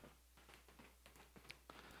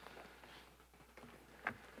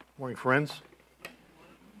Morning, friends.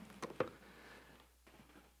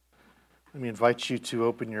 Let me invite you to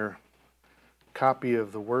open your copy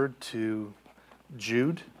of the Word to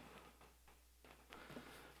Jude,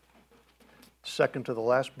 second to the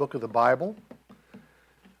last book of the Bible,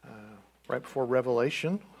 right before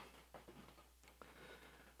Revelation.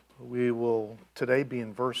 We will today be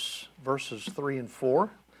in verses 3 and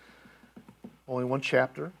 4. Only one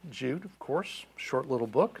chapter, Jude, of course, short little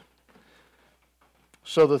book.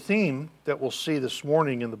 So the theme that we'll see this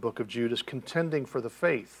morning in the book of Jude is contending for the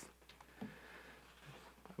faith. I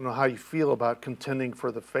don't know how you feel about contending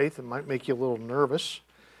for the faith. It might make you a little nervous.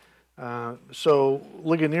 So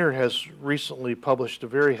Ligonier has recently published a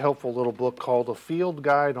very helpful little book called A Field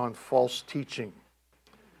Guide on False Teaching.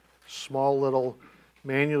 Small little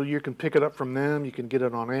manual. You can pick it up from them. You can get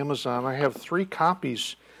it on Amazon. I have 3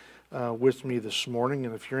 copies with me this morning,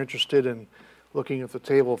 and if you're interested in looking at the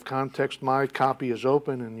table of context, my copy is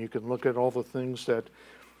open, and you can look at all the things that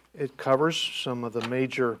it covers. Some of the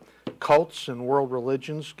major cults and world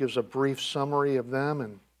religions, gives a brief summary of them,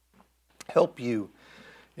 and help you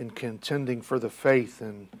in contending for the faith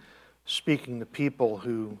and speaking to people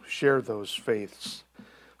who share those faiths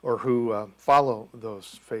or who follow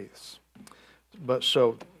those faiths. But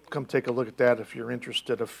so come take a look at that if you're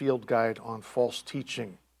interested. A Field Guide on False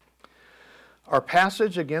Teaching. Our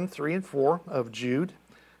passage, again, 3 and 4 of Jude.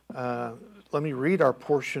 Let me read our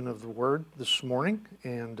portion of the Word this morning,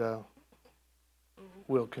 and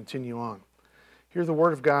we'll continue on. Hear the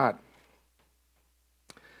Word of God.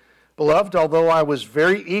 Beloved, although I was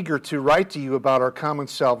very eager to write to you about our common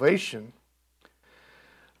salvation,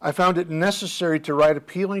 I found it necessary to write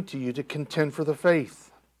appealing to you to contend for the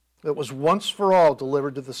faith that was once for all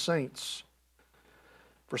delivered to the saints.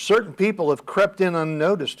 For certain people have crept in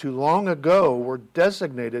unnoticed who long ago were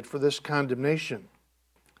designated for this condemnation.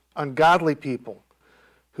 Ungodly people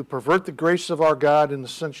who pervert the grace of our God into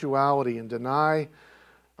sensuality and deny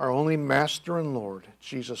our only Master and Lord,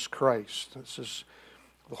 Jesus Christ. This is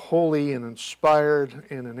the holy and inspired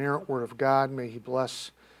and inerrant Word of God. May He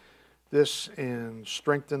bless this and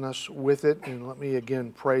strengthen us with it. And let me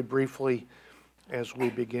again pray briefly as we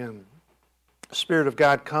begin. Spirit of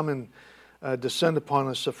God, come and descend upon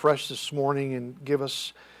us afresh this morning and give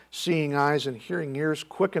us seeing eyes and hearing ears.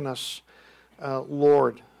 Quicken us,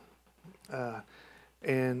 Lord,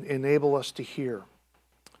 and enable us to hear.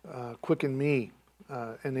 Quicken me,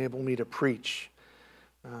 enable me to preach.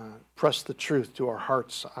 Press the truth to our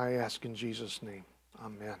hearts, I ask in Jesus' name.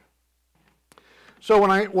 Amen. So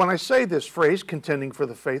when I say this phrase, contending for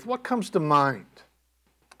the faith, what comes to mind?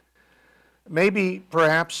 Maybe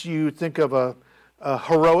perhaps you think of a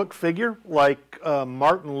heroic figure like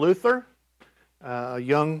Martin Luther,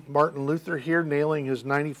 young Martin Luther here, nailing his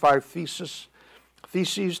 95 theses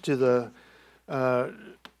to the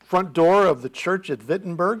front door of the church at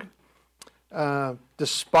Wittenberg.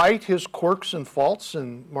 Despite his quirks and faults,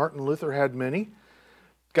 and Martin Luther had many,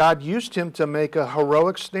 God used him to make a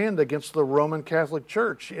heroic stand against the Roman Catholic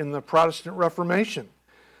Church in the Protestant Reformation.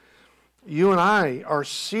 You and I are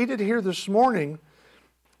seated here this morning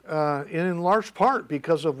in large part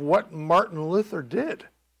because of what Martin Luther did,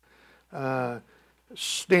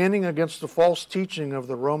 standing against the false teaching of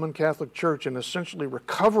the Roman Catholic Church and essentially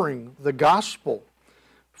recovering the gospel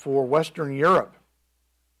for Western Europe.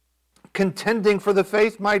 Contending for the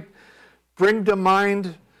faith might bring to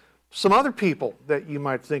mind some other people that you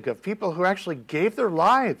might think of, people who actually gave their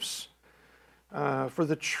lives for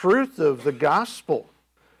the truth of the gospel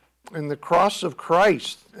and the cross of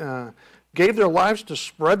Christ, gave their lives to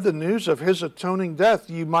spread the news of His atoning death.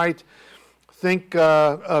 You might think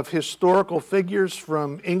of historical figures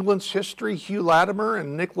from England's history, Hugh Latimer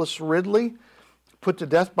and Nicholas Ridley, put to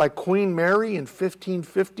death by Queen Mary in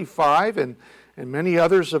 1555, and many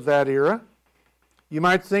others of that era. You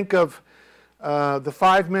might think of the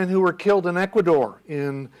 5 men who were killed in Ecuador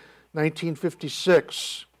in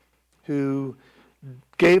 1956, who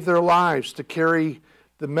gave their lives to carry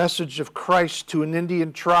the message of Christ to an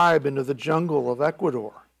Indian tribe into the jungle of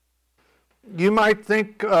Ecuador. You might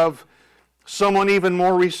think of someone even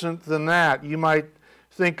more recent than that. You might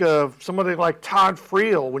think of somebody like Todd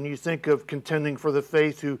Friel when you think of contending for the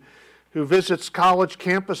faith, who visits college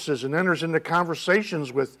campuses and enters into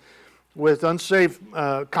conversations with unsaved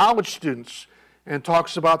college students and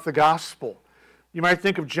talks about the gospel. You might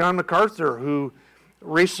think of John MacArthur, who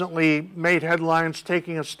recently made headlines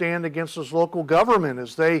taking a stand against his local government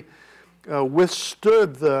as they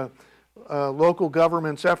withstood the local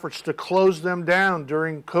government's efforts to close them down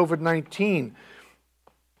during COVID-19.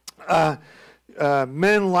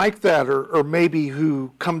 Men like that, or maybe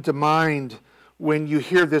who come to mind when you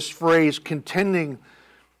hear this phrase, contending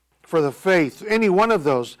for the faith, any one of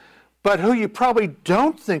those. But who you probably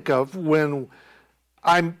don't think of when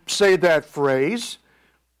I say that phrase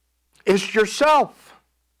is yourself.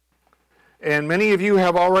 And many of you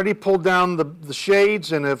have already pulled down the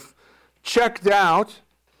shades and have checked out.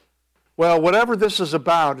 Well, whatever this is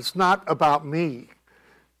about, it's not about me,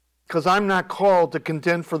 because I'm not called to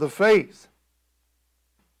contend for the faith.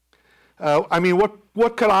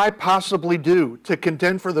 What could I possibly do to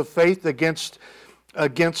contend for the faith against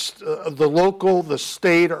the local, the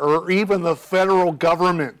state, or even the federal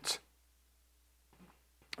government?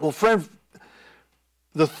 Well, friend,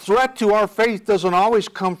 the threat to our faith doesn't always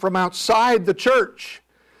come from outside the church.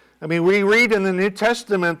 We read in the New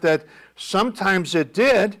Testament that sometimes it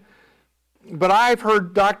did, but I've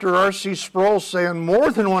heard Dr. R.C. Sproul say on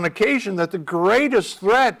more than one occasion that the greatest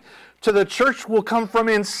threat to the church will come from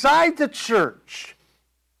inside the church.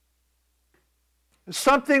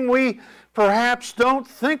 Something we perhaps don't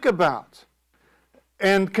think about.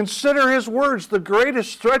 And consider his words, the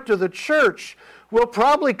greatest threat to the church will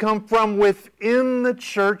probably come from within the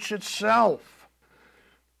church itself.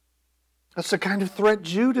 That's the kind of threat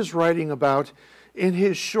Jude is writing about in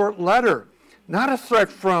his short letter. Not a threat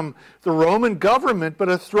from the Roman government, but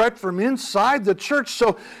a threat from inside the church.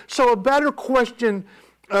 So a better question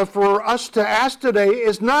for us to ask today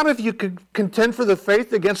is not if you could contend for the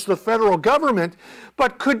faith against the federal government,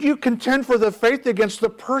 but could you contend for the faith against the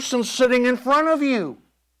person sitting in front of you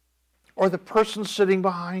or the person sitting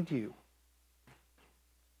behind you?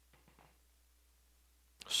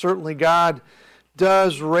 Certainly God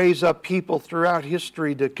does raise up people throughout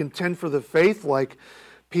history to contend for the faith, like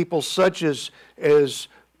people such as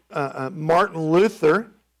Martin Luther,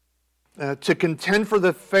 to contend for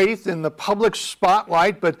the faith in the public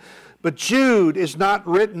spotlight, but Jude is not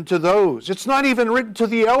written to those. It's not even written to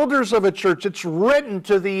the elders of a church. It's written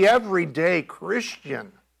to the everyday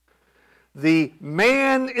Christian, the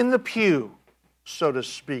man in the pew, so to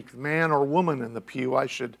speak, man or woman in the pew, I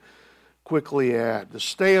should quickly add, the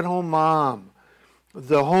stay-at-home mom,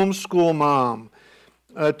 the homeschool mom,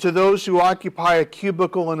 to those who occupy a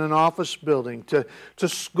cubicle in an office building, to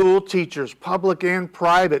school teachers, public and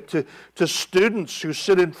private, to students who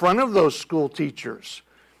sit in front of those school teachers.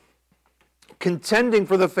 Contending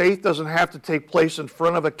for the faith doesn't have to take place in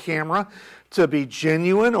front of a camera to be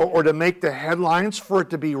genuine or to make the headlines for it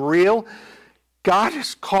to be real. God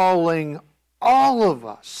is calling all of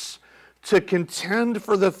us to contend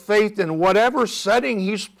for the faith in whatever setting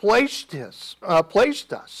He's placed us.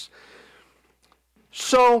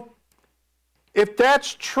 So, if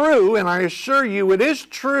that's true, and I assure you it is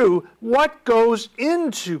true, what goes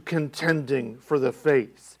into contending for the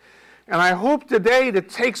faith? And I hope today to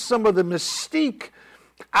take some of the mystique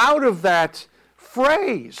out of that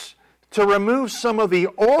phrase, to remove some of the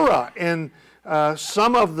aura and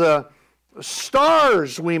some of the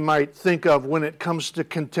stars we might think of when it comes to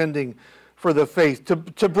contending for the faith,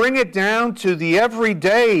 to bring it down to the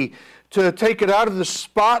everyday, to take it out of the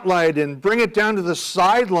spotlight and bring it down to the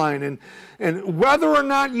sideline. And whether or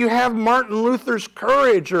not you have Martin Luther's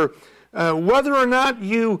courage, or whether or not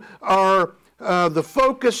you are the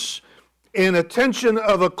focus and attention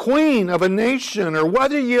of a queen of a nation, or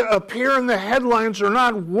whether you appear in the headlines or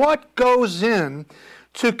not, what goes in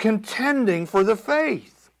to contending for the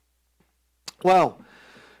faith? Well,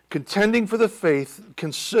 contending for the faith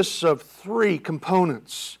consists of three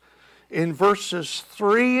components. In verses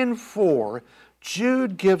 3 and 4,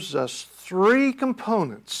 Jude gives us three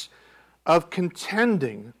components of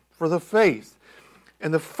contending for the faith.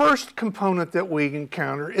 And the first component that we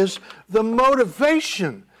encounter is the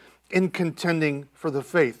motivation in contending for the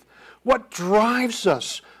faith. What drives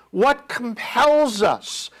us? What compels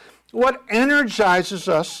us? What energizes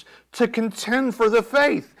us to contend for the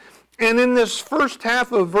faith? And in this first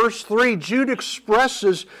half of verse 3, Jude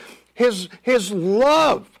expresses his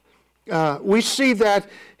love. We see that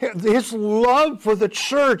his love for the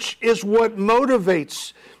church is what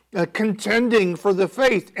motivates contending for the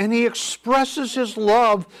faith. And he expresses his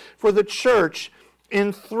love for the church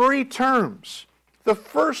in three terms. The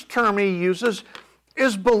first term he uses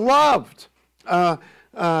is beloved.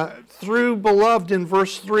 Through beloved in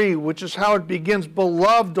verse 3, which is how it begins.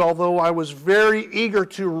 Beloved, although I was very eager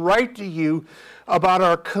to write to you about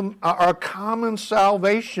our common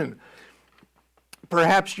salvation.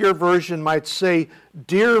 Perhaps your version might say,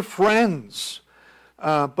 dear friends,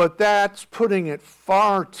 but that's putting it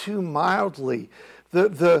far too mildly.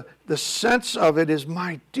 The sense of it is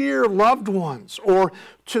my dear loved ones, or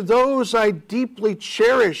to those I deeply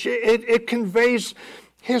cherish. It conveys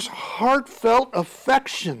his heartfelt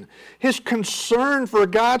affection, his concern for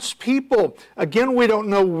God's people. Again, we don't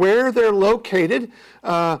know where they're located.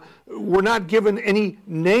 We're not given any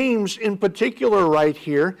names in particular right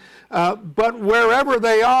here. But wherever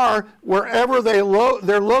they are, wherever they're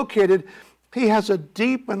located, he has a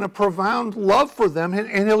deep and a profound love for them.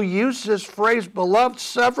 And he'll use this phrase, beloved,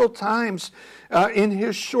 several times in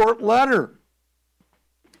his short letter.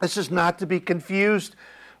 This is not to be confused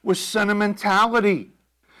with sentimentality.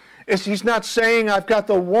 He's not saying, I've got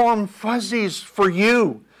the warm fuzzies for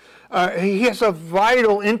you. He has a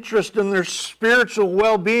vital interest in their spiritual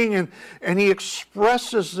well-being, and he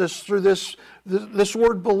expresses this through this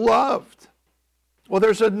word beloved. Well,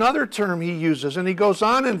 there's another term he uses, and he goes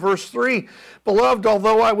on in verse 3, Beloved,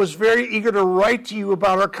 although I was very eager to write to you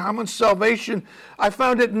about our common salvation, I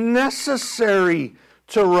found it necessary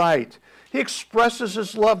to write. He expresses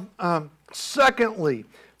his love, secondly,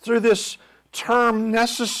 through this term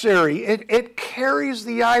necessary. It carries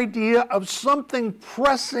the idea of something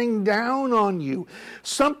pressing down on you,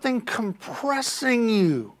 something compressing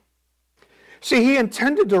you. See, he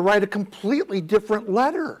intended to write a completely different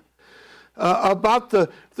letter about the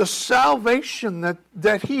salvation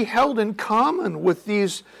that he held in common with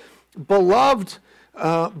these beloved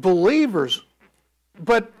believers.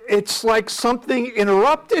 But it's like something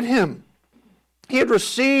interrupted him. He had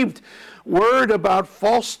received word about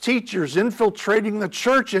false teachers infiltrating the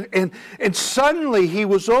church, and suddenly he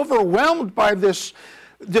was overwhelmed by this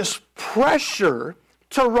pressure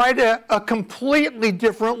to write a completely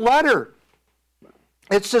different letter.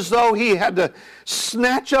 It's as though he had to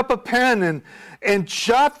snatch up a pen and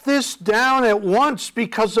jot this down at once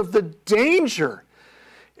because of the danger.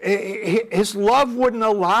 His love wouldn't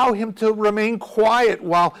allow him to remain quiet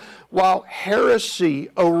while heresy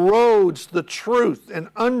erodes the truth and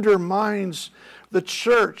undermines the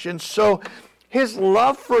church. And so his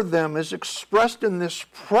love for them is expressed in this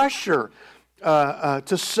pressure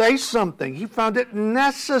to say something. He found it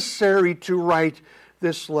necessary to write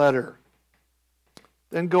this letter.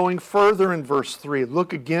 Then going further in verse 3,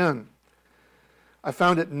 look again. I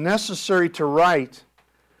found it necessary to write,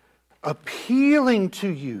 appealing to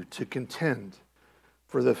you to contend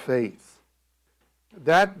for the faith.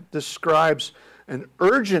 That describes an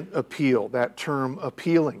urgent appeal, that term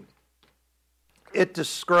appealing. It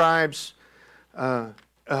describes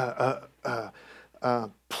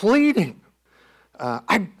pleading.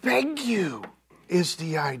 I beg you is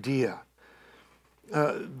the idea.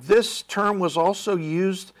 This term was also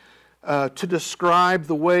used to describe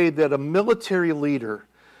the way that a military leader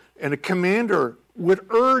and a commander would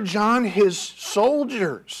urge on his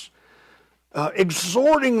soldiers,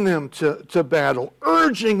 exhorting them to battle,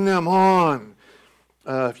 urging them on.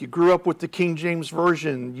 If you grew up with the King James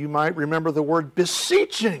Version, you might remember the word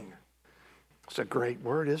beseeching. It's a great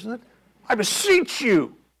word, isn't it? I beseech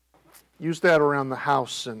you. Use that around the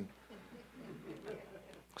house and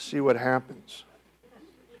see what happens.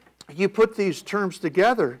 You put these terms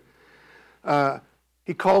together,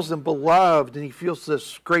 he calls them beloved, and he feels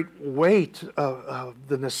this great weight of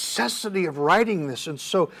the necessity of writing this. And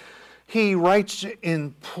so he writes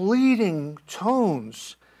in pleading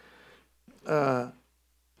tones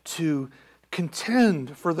to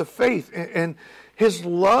contend for the faith. And his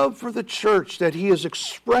love for the church that he is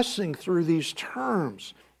expressing through these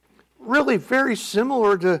terms, really very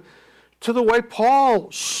similar to the way Paul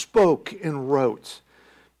spoke and wrote.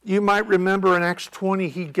 You might remember in Acts 20,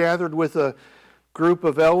 he gathered with a group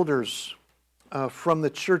of elders from the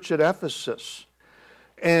church at Ephesus.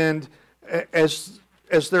 And as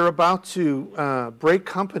they're about to break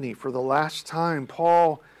company for the last time,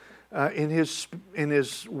 Paul, in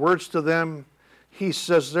his words to them, he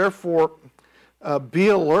says, therefore, be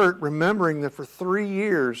alert, remembering that for 3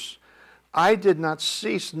 years I did not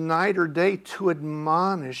cease night or day to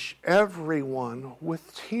admonish everyone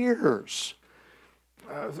with tears.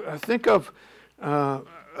 Think of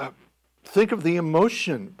the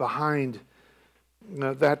emotion behind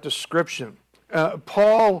that description.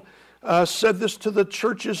 Paul said this to the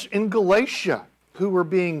churches in Galatia who were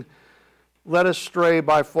being led astray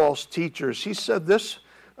by false teachers. He said this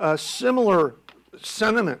similar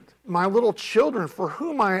sentiment. My little children, for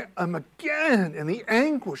whom I am again in the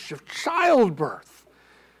anguish of childbirth,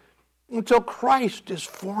 until Christ is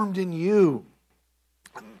formed in you.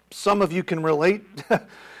 Some of you can relate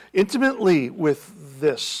intimately with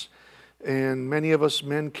this, and many of us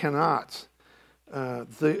men cannot.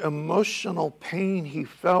 The emotional pain he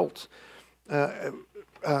felt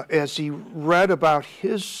as he read about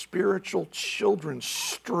his spiritual children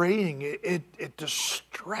straying, it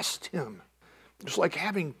distressed him. It's like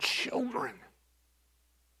having children.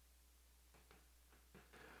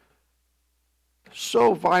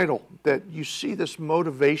 so vital that you see this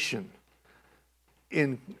motivation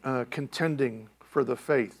in contending for the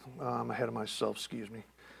faith. I'm ahead of myself, excuse me.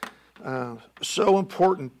 So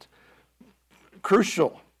important,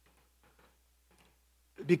 crucial,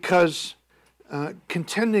 because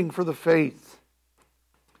contending for the faith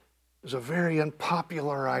is a very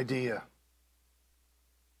unpopular idea.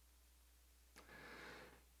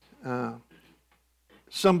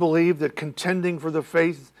 Some believe that contending for the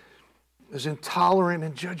faith is intolerant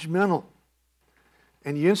and judgmental,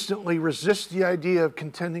 and you instantly resist the idea of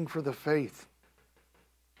contending for the faith.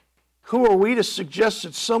 Who are we to suggest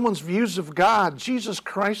that someone's views of God, Jesus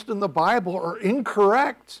Christ, and the Bible are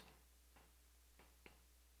incorrect?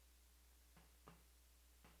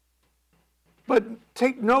 But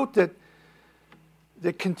take note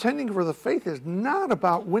that contending for the faith is not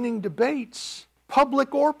about winning debates,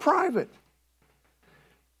 public or private.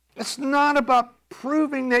 It's not about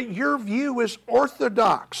proving that your view is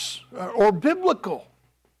orthodox or biblical.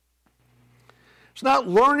 It's not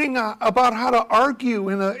learning about how to argue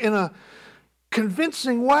in a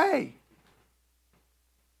convincing way.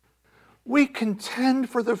 We contend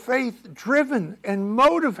for the faith driven and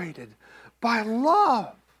motivated by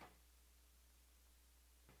love.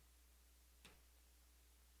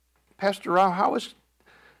 Pastor Rao, how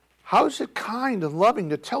is it kind and loving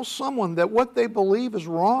to tell someone that what they believe is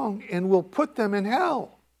wrong and will put them in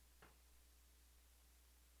hell?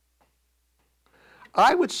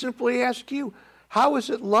 I would simply ask you, how is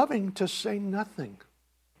it loving to say nothing?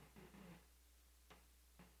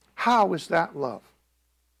 How is that love?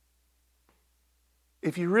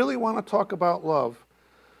 If you really want to talk about love,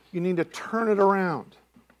 you need to turn it around.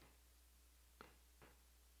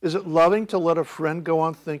 Is it loving to let a friend go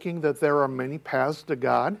on thinking that there are many paths to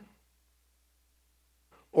God?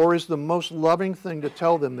 Or is the most loving thing to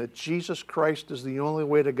tell them that Jesus Christ is the only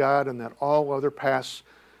way to God and that all other paths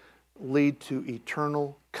lead to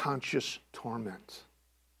eternal conscious torment?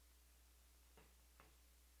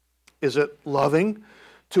 Is it loving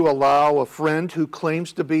to allow a friend who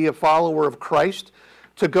claims to be a follower of Christ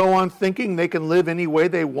to go on thinking they can live any way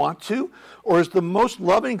they want to? Or is the most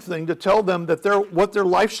loving thing to tell them that what their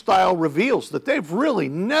lifestyle reveals, that they've really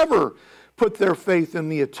never put their faith in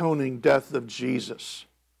the atoning death of Jesus?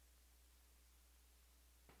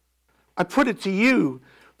 I put it to you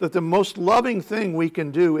that the most loving thing we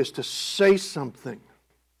can do is to say something.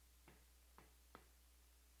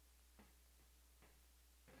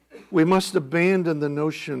 We must abandon the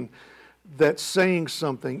notion that saying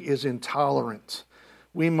something is intolerant.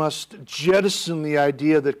 We must jettison the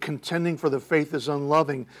idea that contending for the faith is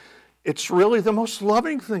unloving. It's really the most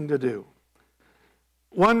loving thing to do.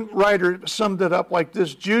 One writer summed it up like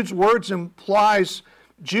this: Jude's words imply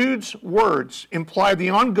the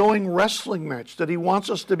ongoing wrestling match that he wants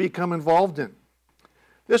us to become involved in.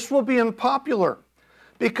 This will be unpopular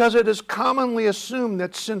because it is commonly assumed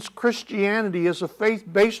that since Christianity is a faith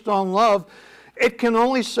based on love, it can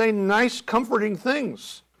only say nice, comforting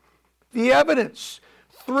things. The evidence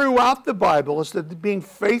throughout the Bible is that being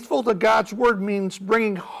faithful to God's Word means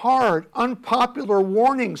bringing hard, unpopular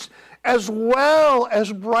warnings as well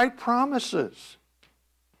as bright promises.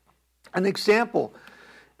 An example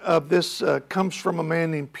of this comes from a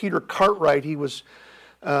man named Peter Cartwright. He was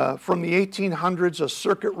from the 1800s, a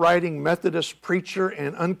circuit-riding Methodist preacher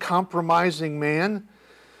and uncompromising man.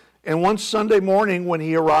 And one Sunday morning when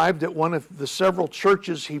he arrived at one of the several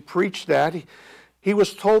churches he preached at, he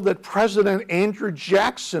was told that President Andrew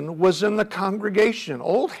Jackson was in the congregation.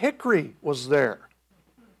 Old Hickory was there.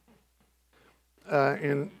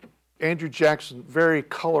 And Andrew Jackson, very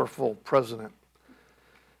colorful president.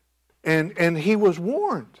 And he was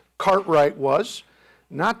warned, Cartwright was,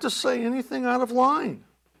 not to say anything out of line.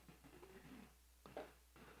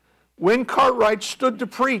 When Cartwright stood to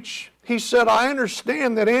preach, he said, "I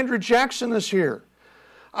understand that Andrew Jackson is here.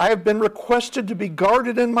 I have been requested to be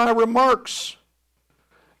guarded in my remarks.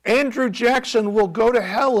 Andrew Jackson will go to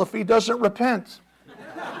hell if he doesn't repent."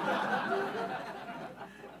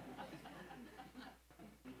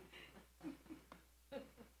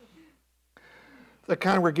 The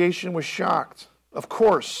congregation was shocked, of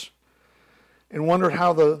course, and wondered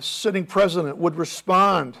how the sitting president would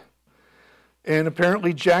respond. And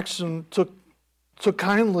apparently Jackson took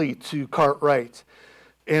kindly to Cartwright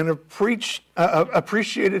and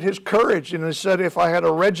appreciated his courage. And he said, "If I had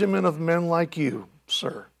a regiment of men like you,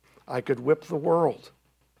 sir, I could whip the world."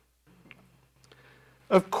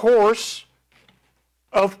 Of course,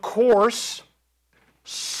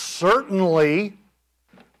 certainly,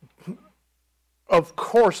 of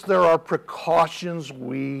course, there are precautions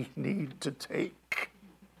we need to take.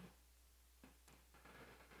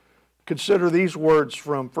 Consider these words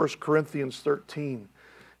from 1 Corinthians 13.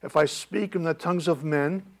 If I speak in the tongues of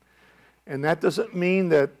men, and that doesn't mean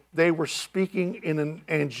that they were speaking in an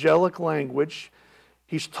angelic language.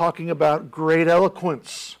 He's talking about great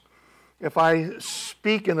eloquence. If I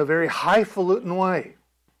speak in a very highfalutin way,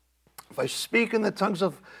 if I speak in the tongues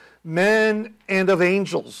of men and of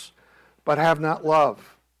angels, but have not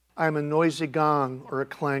love, I am a noisy gong or a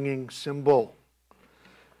clanging cymbal.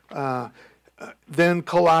 Then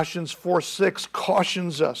Colossians 4:6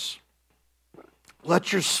 cautions us.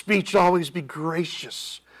 Let your speech always be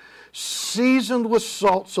gracious, seasoned with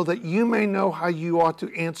salt, so that you may know how you ought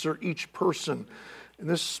to answer each person. And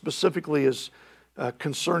this specifically is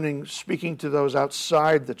concerning speaking to those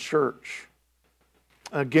outside the church.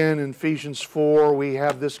 Again, in Ephesians 4, we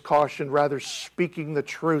have this caution, rather speaking the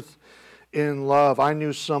truth in love. I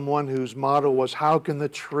knew someone whose motto was, how can the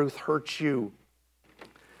truth hurt you?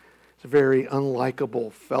 It's a very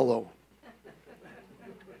unlikable fellow.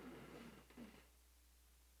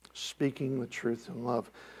 Speaking the truth in love.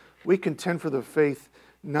 We contend for the faith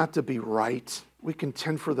not to be right. We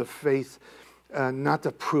contend for the faith not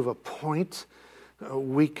to prove a point.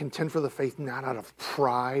 We contend for the faith not out of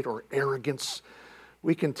pride or arrogance.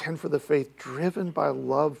 We contend for the faith driven by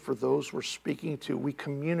love for those we're speaking to. We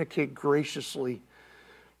communicate graciously.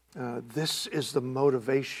 This is the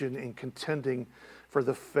motivation in contending for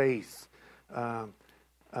the faith.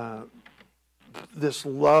 This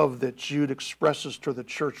love that Jude expresses to the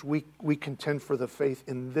church, we contend for the faith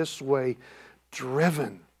in this way,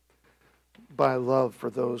 driven by love for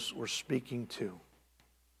those we're speaking to.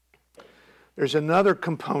 There's another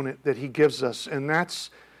component that he gives us, and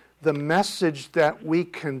that's the message that we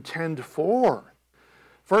contend for.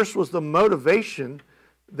 First was the motivation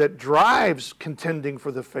that drives contending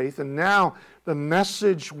for the faith, and now the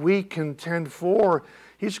message we contend for.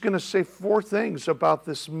 He's going to say four things about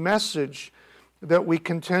this message that we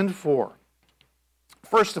contend for.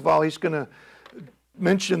 First of all, he's going to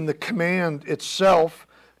mention the command itself,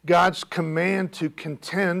 God's command to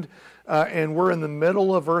contend, and we're in the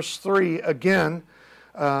middle of verse 3 again.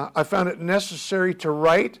 I found it necessary to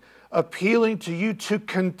write, appealing to you to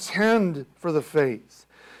contend for the faith.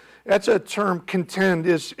 That's a term, contend,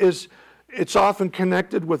 it's often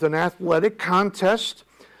connected with an athletic contest.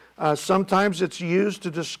 Sometimes it's used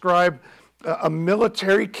to describe a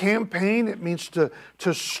military campaign. It means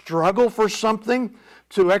to struggle for something,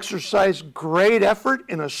 to exercise great effort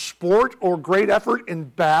in a sport or great effort in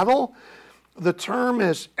battle. The term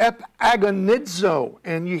is epagonizo,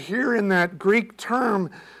 and you hear in that Greek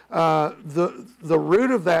term, the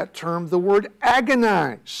root of that term, the word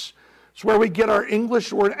agonize. It's where we get our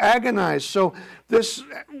English word agonize. So this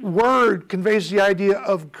word conveys the idea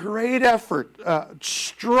of great effort,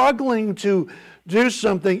 struggling to do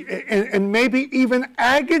something, and maybe even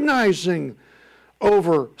agonizing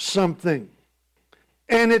over something.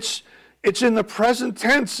 And it's in the present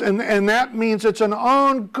tense, and that means it's an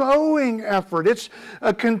ongoing effort. It's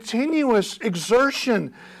a continuous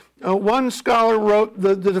exertion. One scholar wrote,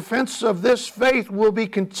 the defense of this faith will be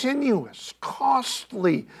continuous,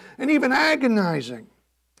 costly, and even agonizing.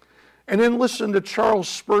 And then listen to Charles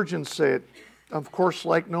Spurgeon say it, of course,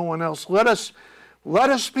 like no one else. Let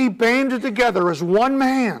us be banded together as one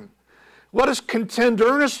man. Let us contend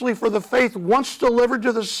earnestly for the faith once delivered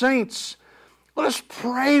to the saints. Let us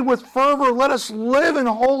pray with fervor. Let us live in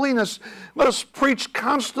holiness. Let us preach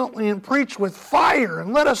constantly and preach with fire.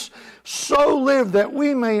 And let us so live that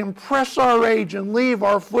we may impress our age and leave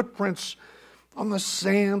our footprints on the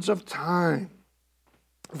sands of time.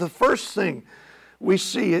 The first thing we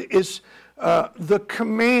see is the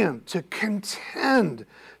command to contend,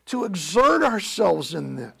 to exert ourselves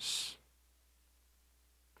in this.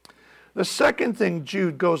 The second thing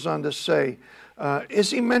Jude goes on to say is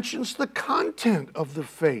he mentions the content of the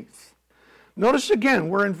faith. Notice again,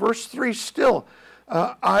 we're in verse 3 still.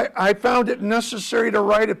 I found it necessary to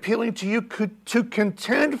write, appealing to you to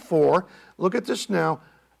contend for, look at this now,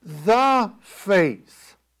 the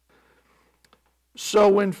faith. So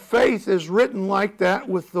when faith is written like that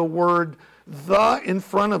with the word the in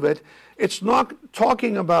front of it, it's not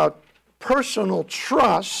talking about personal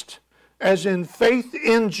trust, as in faith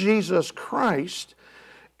in Jesus Christ.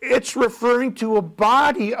 It's referring to a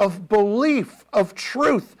body of belief, of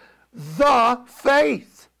truth, the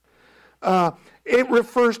faith. It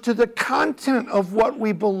refers to the content of what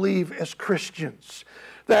we believe as Christians.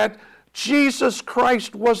 That Jesus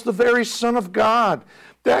Christ was the very Son of God.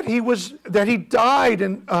 That he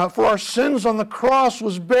died for our sins on the cross,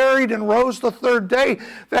 was buried and rose the third day.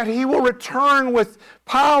 That he will return with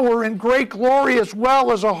power and great glory, as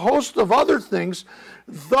well as a host of other things.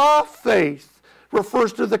 The faith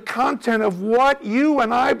refers to the content of what you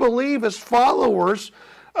and I believe as followers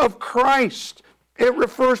of Christ. It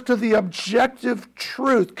refers to the objective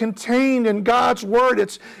truth contained in God's Word.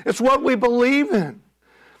 It's what we believe in.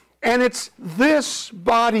 And it's this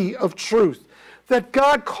body of truth that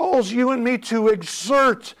God calls you and me to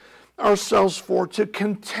exert ourselves for, to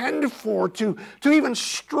contend for, to even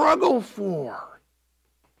struggle for.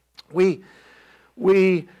 We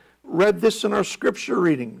read this in our scripture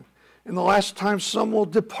reading. In the last time, some will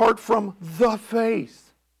depart from the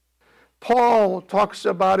faith. Paul talks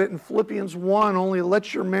about it in Philippians 1, only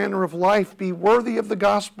let your manner of life be worthy of the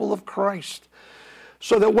gospel of Christ,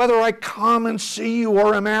 so that whether I come and see you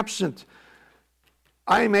or am absent,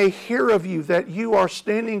 I may hear of you that you are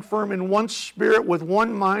standing firm in one spirit with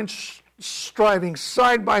one mind, striving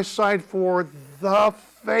side by side for the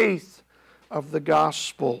faith of the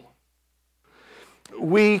gospel.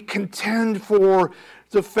 We contend for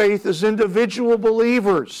the faith as individual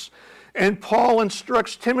believers. And Paul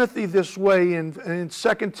instructs Timothy this way in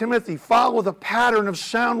 2 Timothy. Follow the pattern of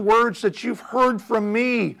sound words that you've heard from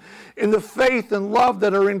me in the faith and love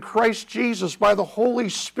that are in Christ Jesus by the Holy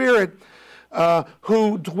Spirit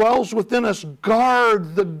who dwells within us.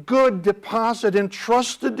 Guard the good deposit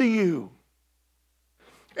entrusted to you.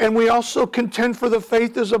 And we also contend for the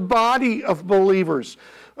faith as a body of believers.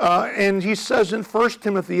 And he says in 1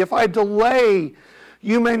 Timothy, if I delay,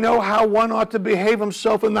 you may know how one ought to behave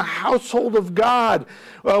himself in the household of God,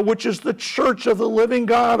 which is the church of the living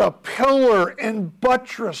God, a pillar and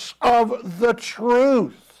buttress of the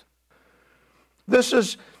truth. This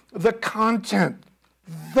is the content,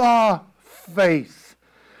 the faith,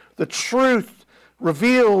 the truth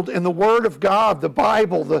revealed in the Word of God, the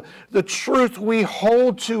Bible, the truth we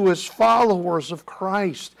hold to as followers of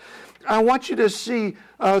Christ. I want you to see,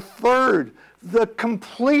 third, the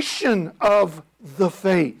completion of the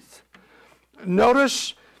faith.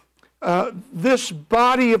 Notice this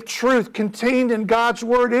body of truth contained in God's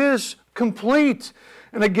Word is complete.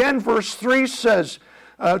 And again, verse 3 says,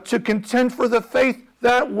 to contend for the faith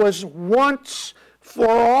that was once for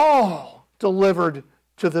all delivered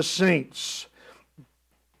to the saints.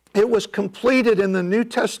 It was completed in the New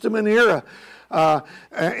Testament era.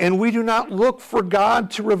 And we do not look for God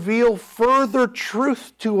to reveal further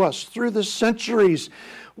truth to us through the centuries.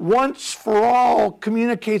 Once for all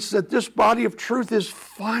communicates that this body of truth is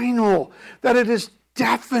final, that it is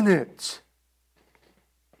definite.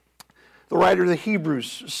 The writer of the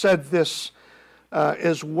Hebrews said this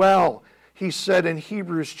as well. He said in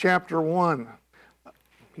Hebrews chapter 1,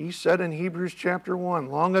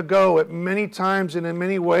 long ago, at many times and in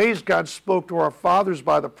many ways, God spoke to our fathers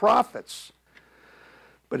by the prophets.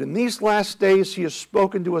 But in these last days, He has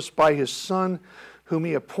spoken to us by His Son, whom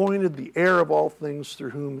He appointed the heir of all things,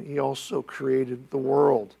 through whom He also created the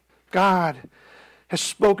world. God has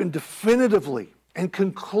spoken definitively and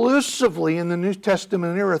conclusively in the New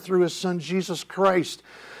Testament era through His Son, Jesus Christ.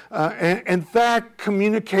 And that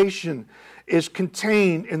communication is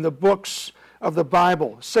contained in the books of the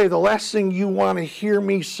Bible. Say, the last thing you want to hear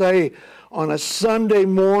me say on a Sunday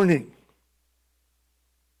morning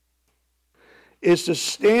is to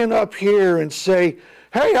stand up here and say,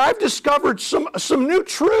 hey, I've discovered some new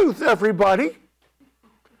truth, everybody.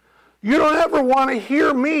 You don't ever want to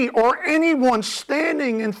hear me or anyone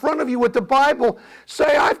standing in front of you with the Bible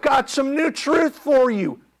say, I've got some new truth for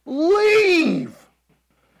you. Leave.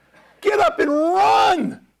 Get up and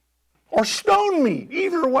run. Or stone me.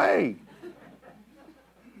 Either way.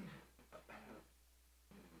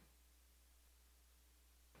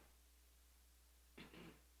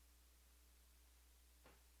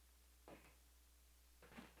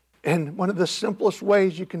 And one of the simplest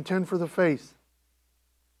ways you contend for the faith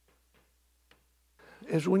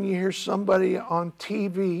is when you hear somebody on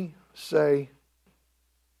TV say,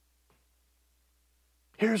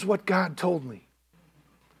 here's what God told me.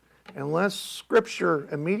 Unless Scripture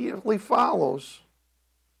immediately follows,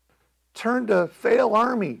 turn to Fail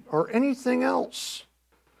Army or anything else.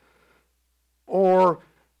 Or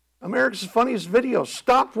America's Funniest Video,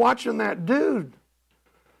 stop watching that dude.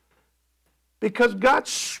 Because God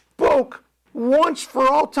spoke once for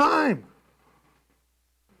all time.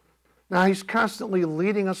 Now, He's constantly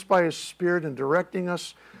leading us by His Spirit and directing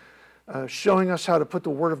us, showing us how to put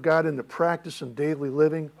the Word of God into practice in daily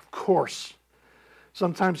living. Of course.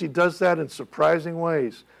 Sometimes He does that in surprising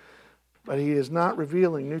ways. But He is not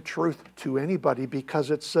revealing new truth to anybody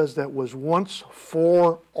because it says that was once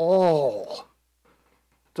for all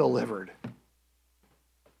delivered.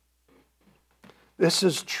 This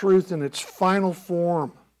is truth in its final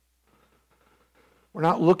form. We're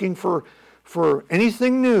not looking for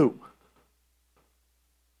anything new.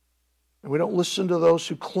 And We don't listen to those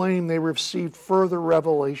who claim they received further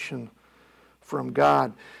revelation from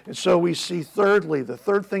God. And so we see thirdly, the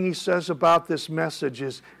third thing he says about this message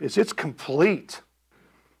is it's complete.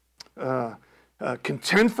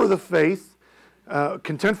 Contend for the faith,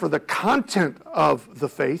 contend for the content of the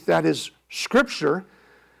faith, that is Scripture,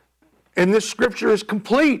 and this Scripture is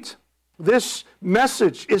complete. This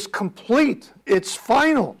message is complete. It's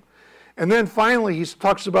final. And then finally, he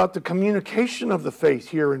talks about the communication of the faith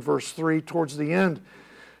here in verse 3 towards the end.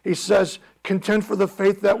 He says, contend for the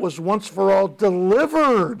faith that was once for all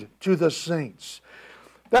delivered to the saints.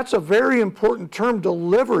 That's a very important term,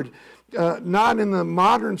 delivered, not in the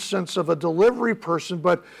modern sense of a delivery person,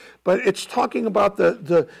 but it's talking about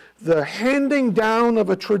the handing down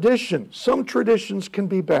of a tradition. Some traditions can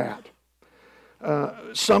be bad.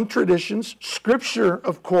 Some traditions, Scripture,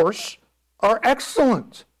 of course, are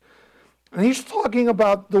excellent. And he's talking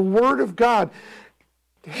about the Word of God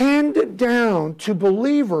handed down to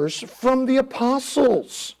believers from the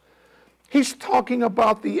apostles. He's talking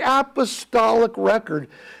about the apostolic record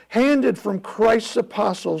handed from Christ's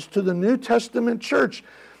apostles to the New Testament church.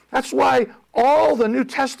 That's why all the New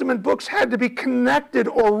Testament books had to be connected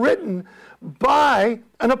or written by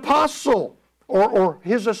an apostle or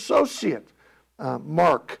his associate.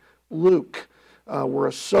 Mark, Luke were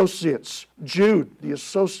associates. Jude, the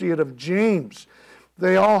associate of James.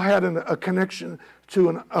 They all had a connection to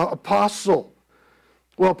an apostle.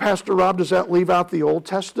 Well, Pastor Rob, does that leave out the Old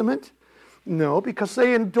Testament? No, because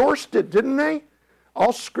they endorsed it, didn't they?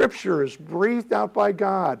 All Scripture is breathed out by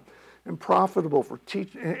God and profitable for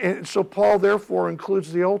teaching. And so Paul, therefore,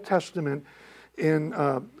 includes the Old Testament in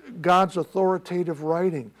God's authoritative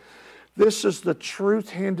writing. This is the truth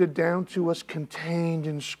handed down to us contained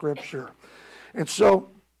in Scripture. And so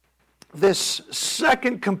this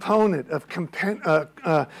second component of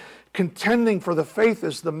contending for the faith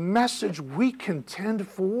is the message we contend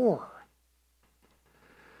for.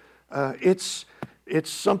 It's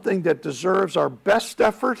something that deserves our best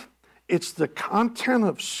effort. It's the content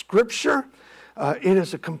of Scripture. It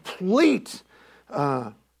is a complete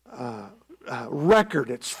record.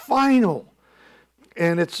 It's final.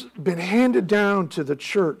 And it's been handed down to the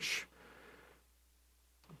church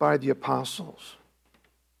by the apostles.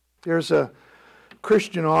 There's a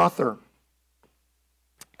Christian author.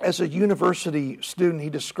 As a university student, he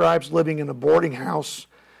describes living in a boarding house.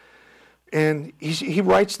 And he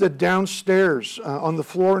writes that downstairs on the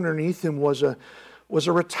floor underneath him was a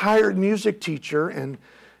retired music teacher, and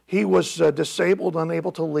he was disabled,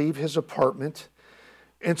 unable to leave his apartment.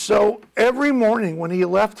 And so every morning when he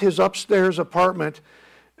left his upstairs apartment,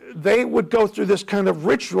 they would go through this kind of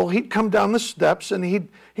ritual. He'd come down the steps and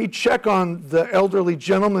he'd check on the elderly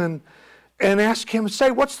gentleman and ask him,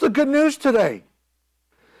 say, what's the good news today?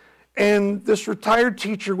 And this retired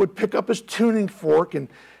teacher would pick up his tuning fork and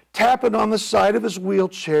tap it on the side of his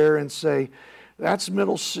wheelchair and say, that's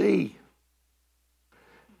middle C.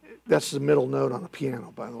 That's the middle note on a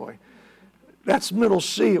piano, by the way. That's middle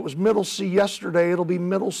C. It was middle C yesterday. It'll be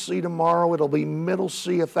middle C tomorrow. It'll be middle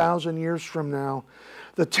C 1,000 years from now.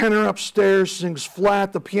 The tenor upstairs sings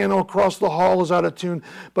flat. The piano across the hall is out of tune.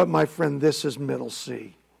 But my friend, this is middle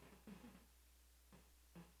C.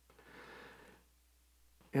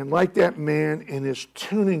 And like that man in his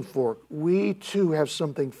tuning fork, we too have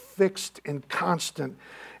something fixed and constant.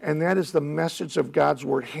 And that is the message of God's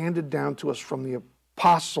Word handed down to us from the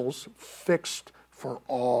apostles, fixed for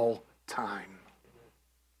all time.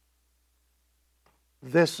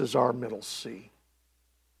 This is our middle C.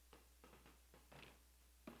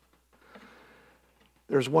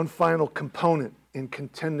 There's one final component in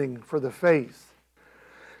contending for the faith.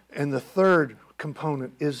 And the third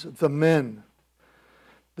component is the men.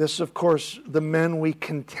 This, of course, the men we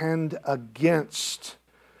contend against,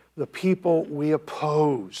 the people we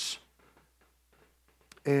oppose.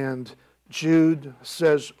 And Jude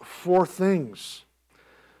says 4 things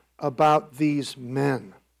about these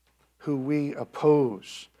men who we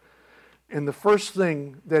oppose. And the first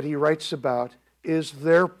thing that he writes about is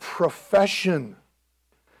their profession.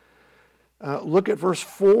 Look at verse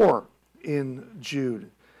 4 in Jude.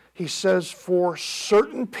 He says, for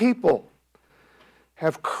certain people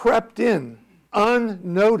have crept in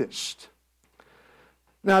unnoticed.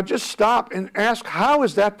 Now just stop and ask, how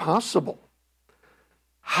is that possible?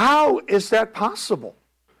 How is that possible?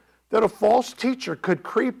 That a false teacher could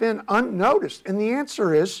creep in unnoticed? And the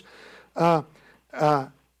answer is that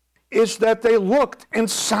they looked and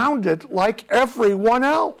sounded like everyone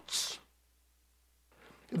else.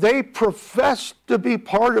 They professed to be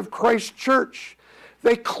part of Christ's church.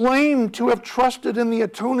 They claimed to have trusted in the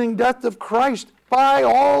atoning death of Christ. By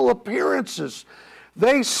all appearances,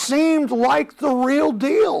 They seemed like the real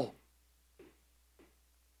deal.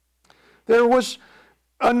 There was,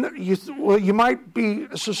 you might be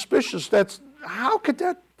suspicious. How could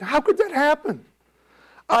that happen?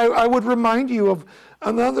 I would remind you of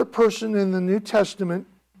another person in the New Testament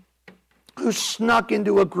who snuck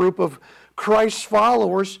into a group of Christ's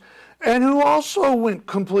followers and who also went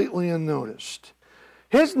completely unnoticed.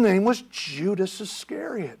 His name was Judas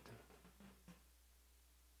Iscariot.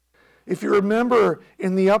 If you remember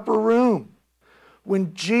in the upper room,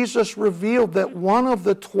 when Jesus revealed that one of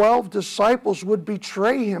the 12 disciples would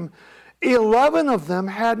betray him, 11 of them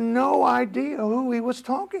had no idea who he was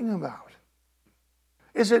talking about.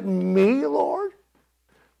 Is it me, Lord?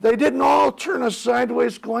 They didn't all turn a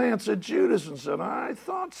sideways glance at Judas and said, I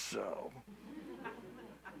thought so.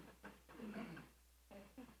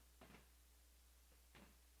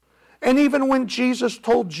 And even when Jesus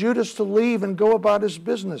told Judas to leave and go about his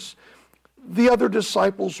business, the other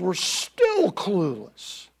disciples were still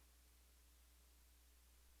clueless.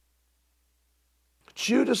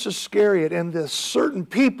 Judas Iscariot and the certain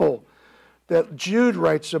people that Jude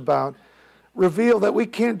writes about reveal that we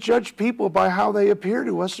can't judge people by how they appear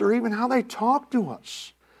to us or even how they talk to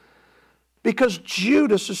us. Because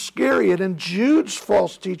Judas Iscariot and Jude's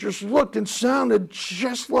false teachers looked and sounded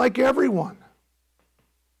just like everyone.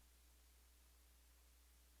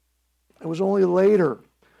 It was only later,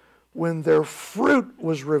 when their fruit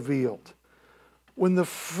was revealed, when the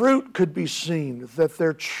fruit could be seen, that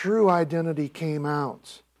their true identity came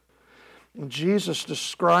out. And Jesus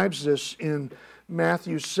describes this in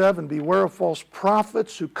Matthew 7. Beware of false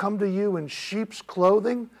prophets who come to you in sheep's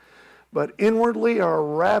clothing, but inwardly are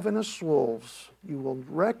ravenous wolves. You will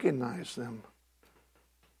recognize them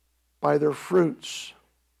by their fruits.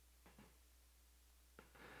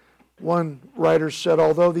 One writer said,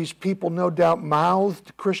 although these people no doubt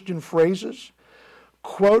mouthed Christian phrases,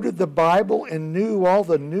 quoted the Bible, and knew all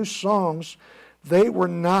the new songs, they were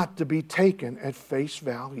not to be taken at face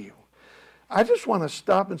value. I just want to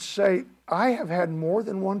stop and say, I have had more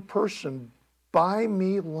than one person buy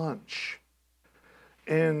me lunch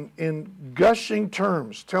and in gushing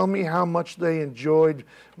terms tell me how much they enjoyed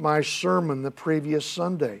my sermon the previous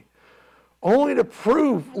Sunday, only to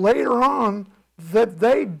prove later on that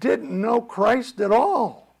they didn't know Christ at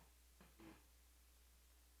all.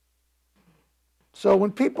 So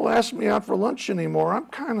when people ask me out for lunch anymore, I'm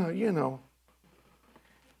kind of,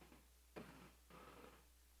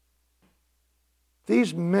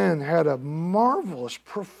 These men had a marvelous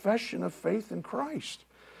profession of faith in Christ.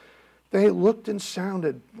 They looked and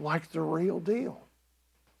sounded like the real deal.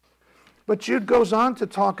 But Jude goes on to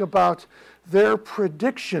talk about their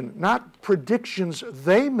prediction, not predictions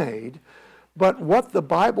they made, but what the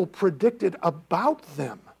Bible predicted about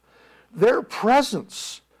them. Their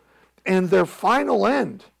presence and their final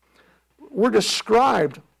end were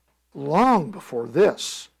described long before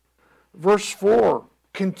this. Verse 4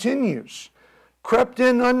 continues, crept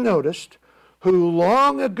in unnoticed, who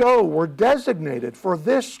long ago were designated for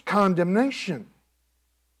this condemnation.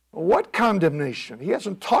 What condemnation? He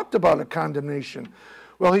hasn't talked about a condemnation.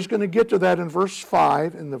 Well, he's going to get to that in verse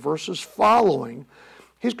 5 and the verses following.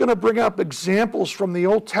 He's going to bring up examples from the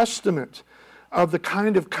Old Testament of the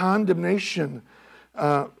kind of condemnation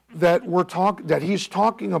that he's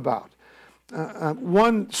talking about.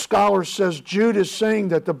 One scholar says Jude is saying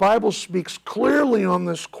that the Bible speaks clearly on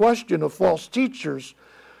this question of false teachers,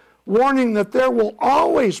 warning that there will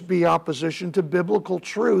always be opposition to biblical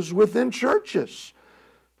truths within churches.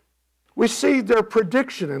 We see their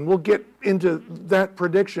prediction, and we'll get into that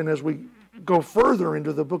prediction as we go further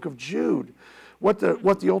into the book of Jude. What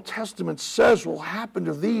the Old Testament says will happen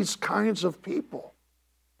to these kinds of people.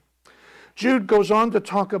 Jude goes on to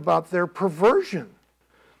talk about their perversion.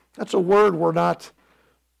 That's a word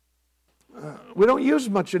we don't use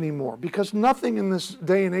much anymore because nothing in this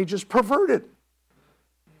day and age is perverted.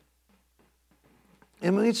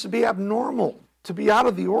 It needs to be abnormal, to be out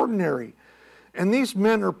of the ordinary. And these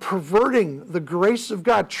men are perverting the grace of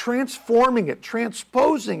God, transforming it,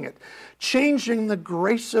 transposing it, changing the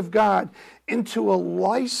grace of God into a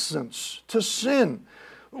license to sin.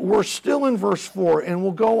 We're still in verse 4, and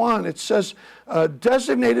we'll go on. It says,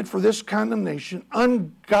 designated for this condemnation,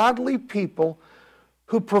 ungodly people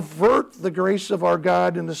who pervert the grace of our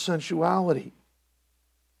God into sensuality.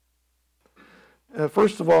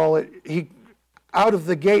 First of all, he out of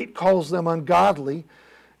the gate calls them ungodly,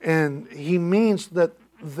 and he means that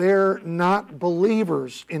they're not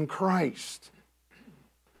believers in Christ.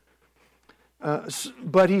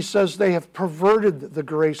 But he says they have perverted the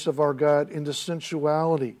grace of our God into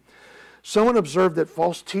sensuality. Someone observed that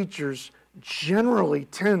false teachers generally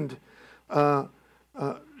tend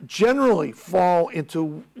generally fall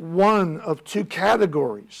into one of two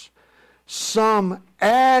categories. Some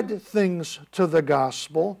add things to the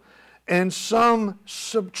gospel, and some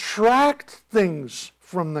subtract things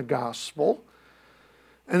from the gospel.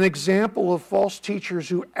 An example of false teachers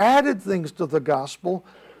who added things to the gospel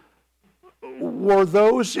were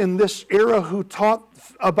those in this era who taught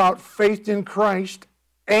about faith in Christ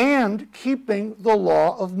and keeping the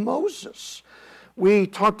law of Moses. We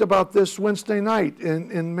talked about this Wednesday night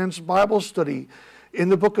in men's Bible study. In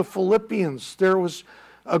the book of Philippians, there was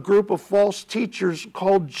a group of false teachers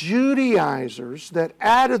called Judaizers that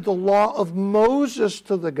added the law of Moses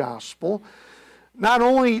to the gospel. Not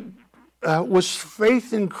only was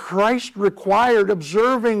faith in Christ required,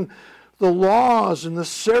 observing the laws and the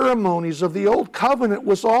ceremonies of the old covenant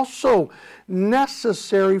was also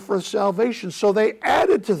necessary for salvation. So they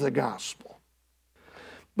added to the gospel.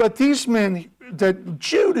 But these men that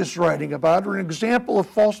Jude is writing about are an example of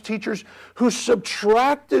false teachers who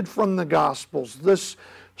subtracted from the Gospels this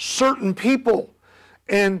certain people.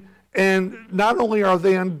 And not only are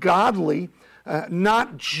they ungodly,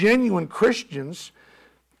 not genuine Christians,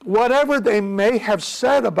 whatever they may have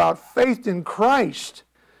said about faith in Christ,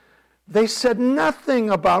 they said nothing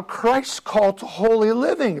about Christ's call to holy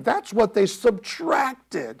living. That's what they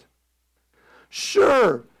subtracted.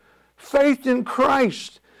 Sure, faith in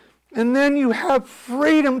Christ. And then you have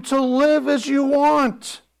freedom to live as you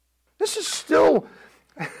want. This is still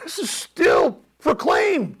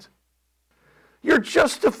proclaimed. You're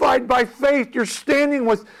justified by faith. You're standing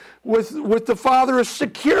with the Father is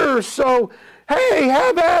secure. So, hey,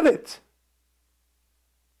 have at it.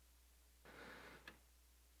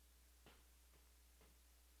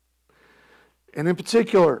 And in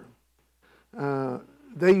particular,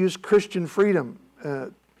 they use Christian freedom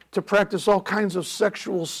to practice all kinds of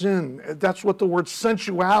sexual sin. That's what the word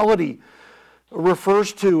sensuality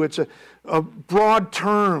refers to. It's a broad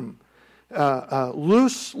term.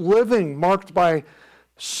 Loose living marked by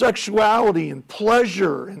sexuality and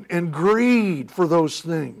pleasure and greed for those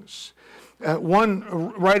things.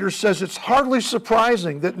 One writer says it's hardly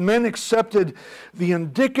surprising that men accepted the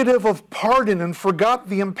indicative of pardon and forgot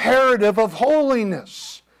the imperative of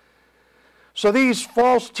holiness. So these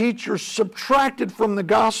false teachers subtracted from the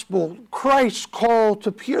gospel Christ's call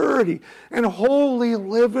to purity and holy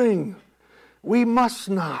living. We must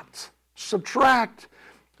not subtract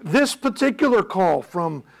this particular call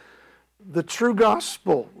from the true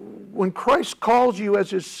gospel. When Christ calls you as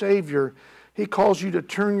his Savior, he calls you to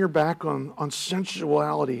turn your back on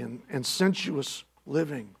sensuality and sensuous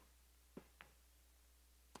living.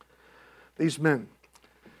 These men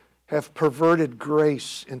have perverted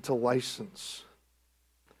grace into license.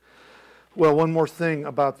 Well, one more thing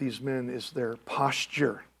about these men is their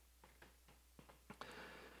posture.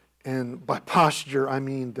 And by posture, I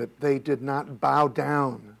mean that they did not bow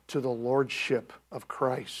down to the lordship of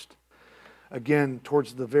Christ. Again,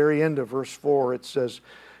 towards the very end of verse 4, it says,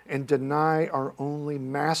 and deny our only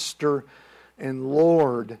Master and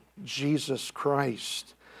Lord, Jesus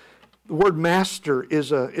Christ. The word master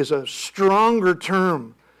is a stronger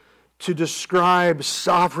term to describe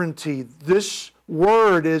sovereignty. This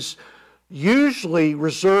word is usually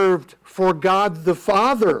reserved for God the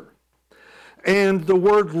Father. And the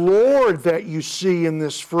word Lord that you see in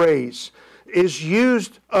this phrase is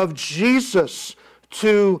used of Jesus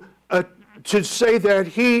to say that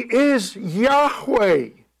he is Yahweh.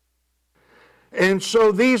 And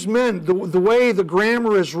so these men, the way the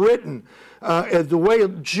grammar is written, the way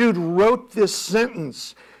Jude wrote this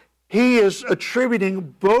sentence, he is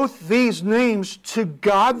attributing both these names to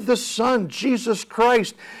God the Son, Jesus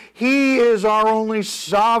Christ. He is our only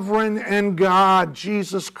sovereign and God,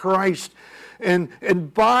 Jesus Christ.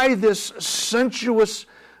 And by this sensuous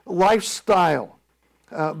lifestyle,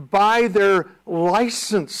 by their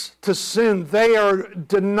license to sin, they are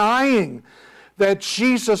denying that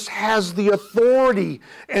Jesus has the authority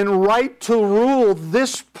and right to rule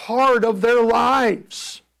this part of their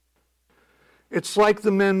lives. It's like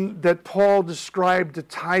the men that Paul described to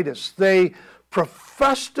Titus. They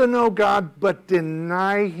profess to know God, but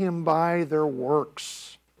deny him by their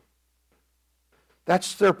works.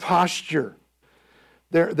 That's their posture.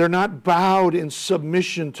 They're not bowed in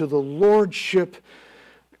submission to the lordship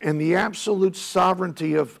and the absolute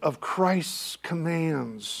sovereignty of Christ's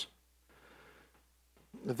commands.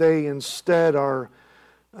 They instead are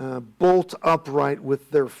bolt upright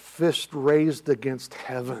with their fist raised against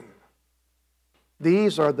heaven.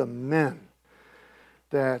 These are the men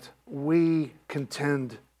that we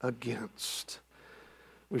contend against.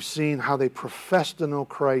 We've seen how they profess to know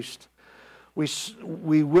Christ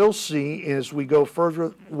we will see as we go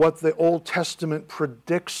further what the Old Testament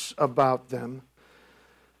predicts about them,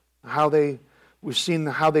 we've seen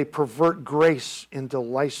how they pervert grace into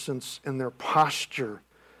license in their posture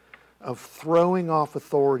of throwing off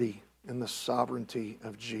authority in the sovereignty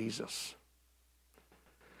of Jesus.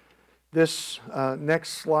 This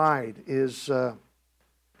next slide is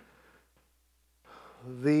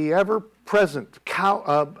the ever-present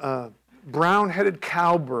brown-headed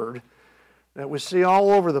cowbird that we see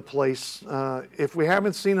all over the place. If we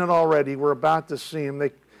haven't seen it already, we're about to see him.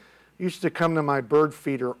 They used to come to my bird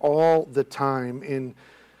feeder all the time in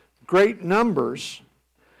great numbers.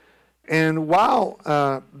 And while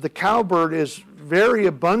the cowbird is very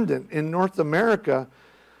abundant in North America,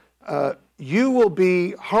 you will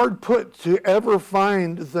be hard put to ever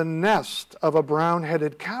find the nest of a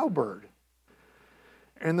brown-headed cowbird.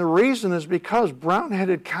 And the reason is because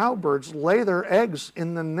brown-headed cowbirds lay their eggs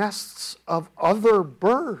in the nests of other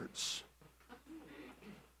birds.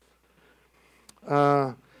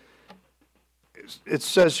 It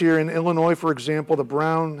says here in Illinois, for example, the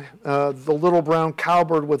little brown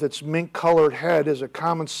cowbird with its mink-colored head is a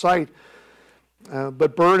common sight.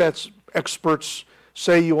 But bird experts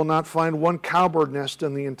say you will not find one cowbird nest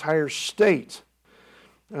in the entire state.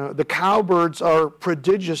 The cowbirds are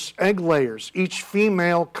prodigious egg layers. Each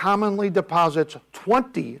female commonly deposits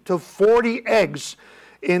 20 to 40 eggs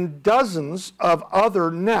in dozens of other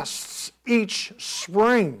nests each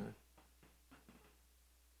spring.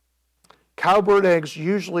 Cowbird eggs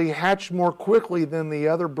usually hatch more quickly than the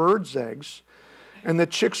other birds' eggs, and the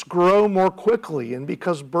chicks grow more quickly. And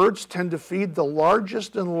because birds tend to feed the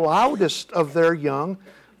largest and loudest of their young,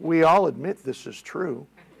 we all admit this is true.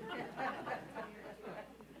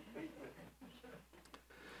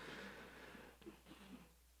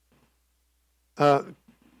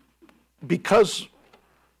 Because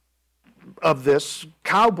of this,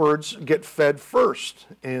 cowbirds get fed first,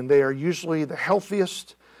 and they are usually the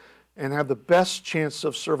healthiest and have the best chance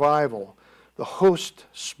of survival. The host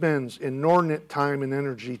spends inordinate time and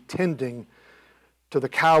energy tending to the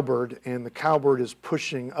cowbird, and the cowbird is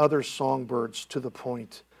pushing other songbirds to the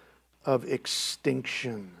point of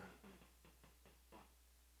extinction.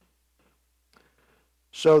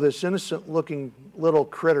 So this innocent-looking little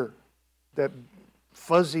critter, that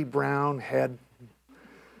fuzzy brown head,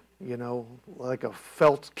 like a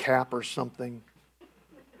felt cap or something.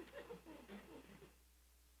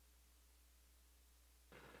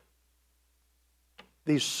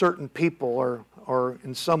 These certain people are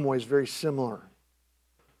in some ways very similar.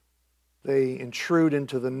 They intrude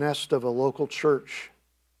into the nest of a local church,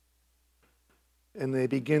 and they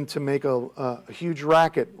begin to make a huge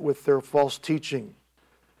racket with their false teaching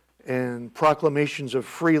and proclamations of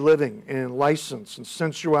free living and license and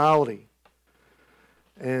sensuality.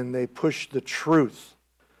 And they push the truth.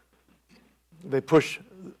 They push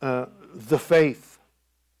the faith.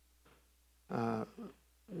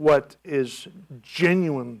 What is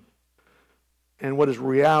genuine and what is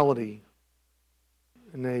reality.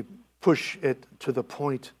 And they push it to the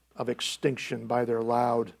point of extinction by their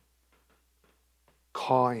loud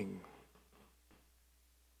cawing.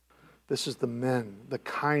 This is the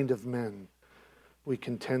kind of men we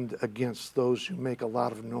contend against, those who make a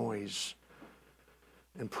lot of noise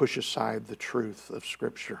and push aside the truth of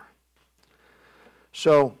Scripture.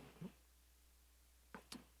 So,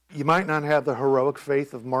 you might not have the heroic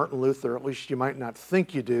faith of Martin Luther, at least you might not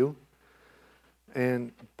think you do.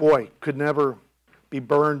 And boy, could never be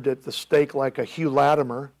burned at the stake like a Hugh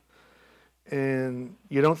Latimer. And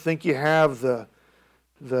you don't think you have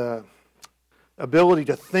the ability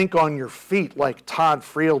to think on your feet like Todd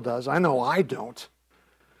Friel does. I know I don't.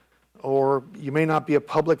 Or you may not be a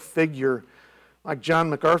public figure like John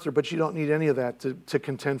MacArthur, but you don't need any of that to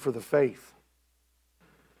contend for the faith.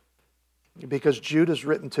 Because Jude is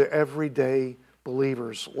written to everyday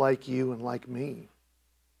believers like you and like me.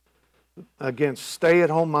 Against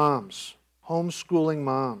stay-at-home moms, homeschooling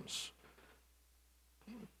moms,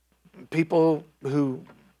 people who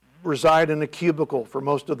reside in a cubicle for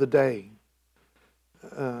most of the day,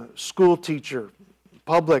 school teacher,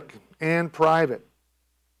 public and private.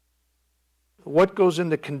 What goes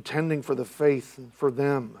into contending for the faith for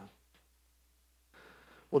them?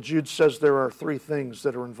 Well, Jude says there are three things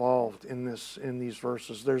that are involved in these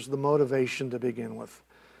verses. There's the motivation to begin with.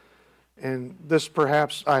 And this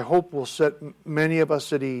perhaps, I hope, will set many of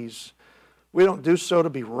us at ease. We don't do so to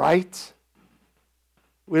be right.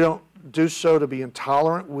 We don't do so to be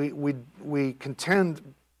intolerant. We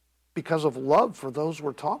contend because of love for those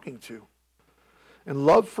we're talking to. And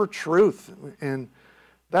love for truth. And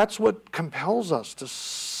that's what compels us to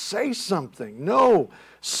say something. No,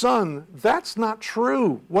 son, that's not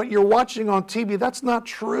true. What you're watching on TV, that's not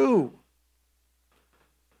true.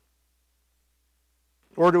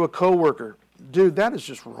 Or to a coworker, dude, that is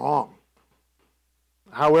just wrong.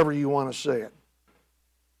 However you want to say it.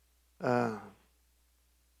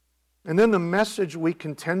 And then the message we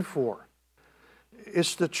contend for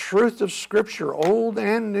is the truth of Scripture, Old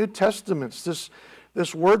and New Testaments,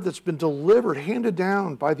 this word that's been delivered, handed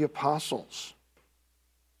down by the apostles,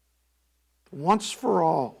 once for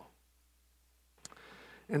all.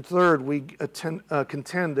 And third, we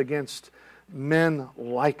contend against men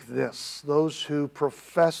like this, those who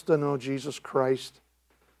profess to know Jesus Christ,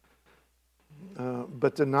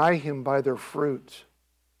 but deny Him by their fruit.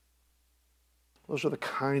 Those are the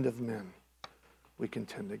kind of men we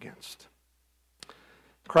contend against.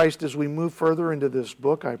 Christ, as we move further into this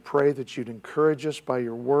book, I pray that you'd encourage us by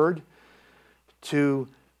your word to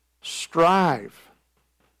strive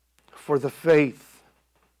for the faith,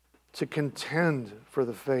 to contend for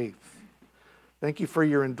the faith. Thank you for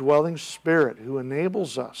your indwelling Spirit who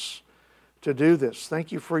enables us to do this.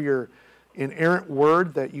 Thank you for your inerrant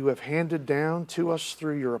word that you have handed down to us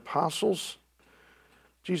through your apostles.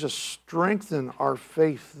 Jesus, strengthen our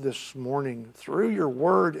faith this morning through your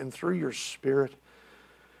word and through your Spirit.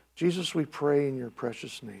 Jesus, we pray in your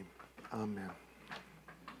precious name. Amen.